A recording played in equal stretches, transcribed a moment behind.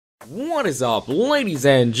What is up, ladies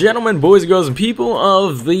and gentlemen, boys and girls and people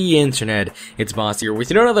of the internet? It's Boss here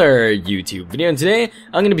with another YouTube video, and today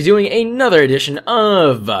I'm going to be doing another edition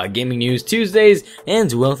of Gaming News Tuesdays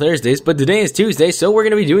and, well, Thursdays, but today is Tuesday, so we're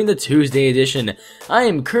going to be doing the Tuesday edition. I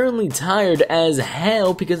am currently tired as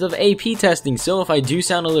hell because of AP testing, so if I do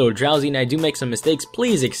sound a little drowsy and I do make some mistakes,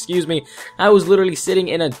 please excuse me. I was literally sitting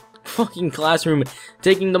in a fucking classroom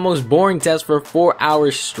taking the most boring test for 4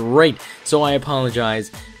 hours straight, so I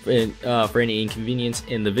apologize for any inconvenience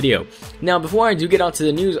in the video. Now, before I do get on to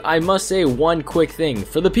the news, I must say one quick thing.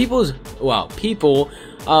 For the people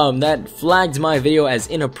that flagged my video as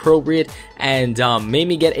inappropriate and made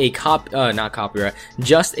me get a not copyright,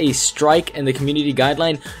 just a strike in the community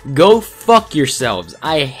guideline, go fuck yourselves.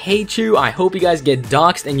 I hate you. I hope you guys get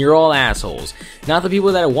doxxed and you're all assholes. Not the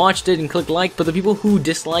people that watched it and clicked like, but the people who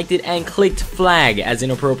disliked it and clicked flag as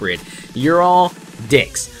inappropriate. You're all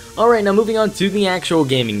dicks. Alright, now moving on to the actual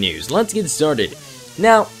gaming news. Let's get started.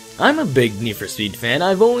 Now, I'm a big Need for Speed fan.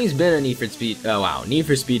 I've always been a Need for Speed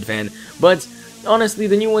fan, but honestly,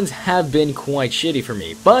 the new ones have been quite shitty for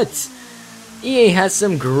me. But EA has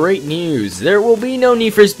some great news. There will be no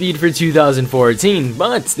Need for Speed for 2014,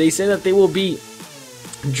 but they say that they will be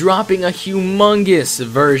dropping a humongous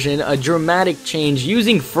version, a dramatic change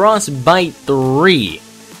using Frostbite 3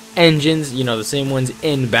 engines, you know, the same ones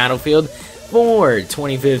in Battlefield. For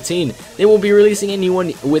 2015, they will be releasing a new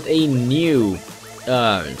one with a new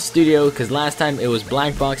studio, because last time it was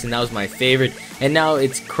Black Box and that was my favorite, and now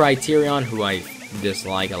it's Criterion, who I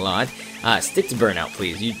dislike a lot. Stick to Burnout,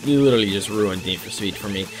 please. You literally just ruined Need for Speed for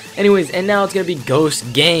me. Anyways, and now it's gonna be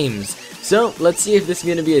Ghost Games. So let's see if this is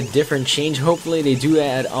gonna be a different change. Hopefully they do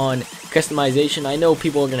add on customization. I know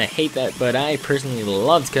people are gonna hate that, but I personally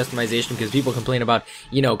loved customization because people complain about,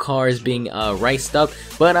 you know, cars being riced up.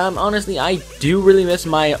 But honestly, I do really miss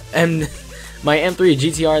my M3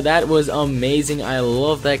 GTR. That was amazing. I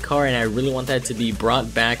love that car, and I really want that to be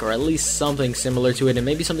brought back, or at least something similar to it, and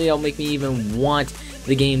maybe something that'll make me even want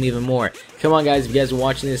the game even more. Come on, guys, if you guys are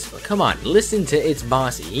watching this, come on, listen to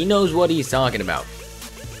ItsBassi. He knows what he's talking about.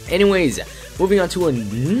 Anyways, moving on to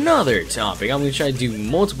another topic. I'm going to try to do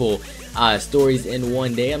multiple stories in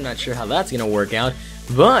one day. I'm not sure how that's going to work out,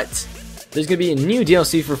 but there's going to be a new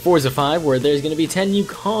DLC for Forza 5 where there's going to be 10 new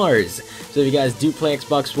cars. So if you guys do play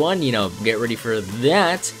Xbox One, you know, get ready for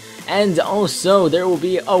that. And also, there will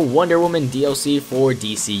be a Wonder Woman DLC for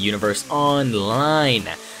DC Universe Online.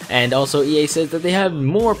 And also, EA says that they have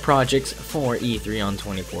more projects for E3 on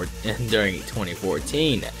during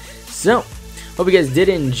 2014. So, hope you guys did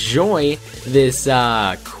enjoy this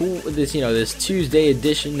this Tuesday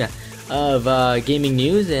edition of gaming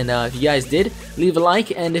news, and if you guys did, leave a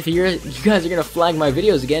like, and if you guys are gonna flag my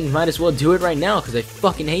videos again, might as well do it right now because I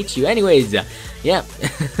fucking hate you. Anyways, yeah,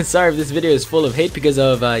 sorry if this video is full of hate because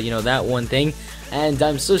of that one thing, and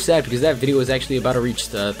I'm so sad because that video was actually about to reach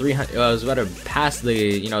the 300. I was about to pass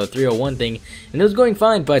the the 301 thing, and it was going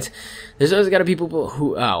fine, but there's always gotta be people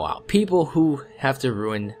who have to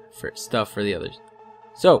ruin stuff for the others.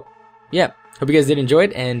 So, yeah, hope you guys did enjoy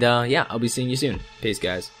it, and yeah, I'll be seeing you soon. Peace,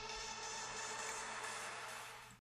 guys.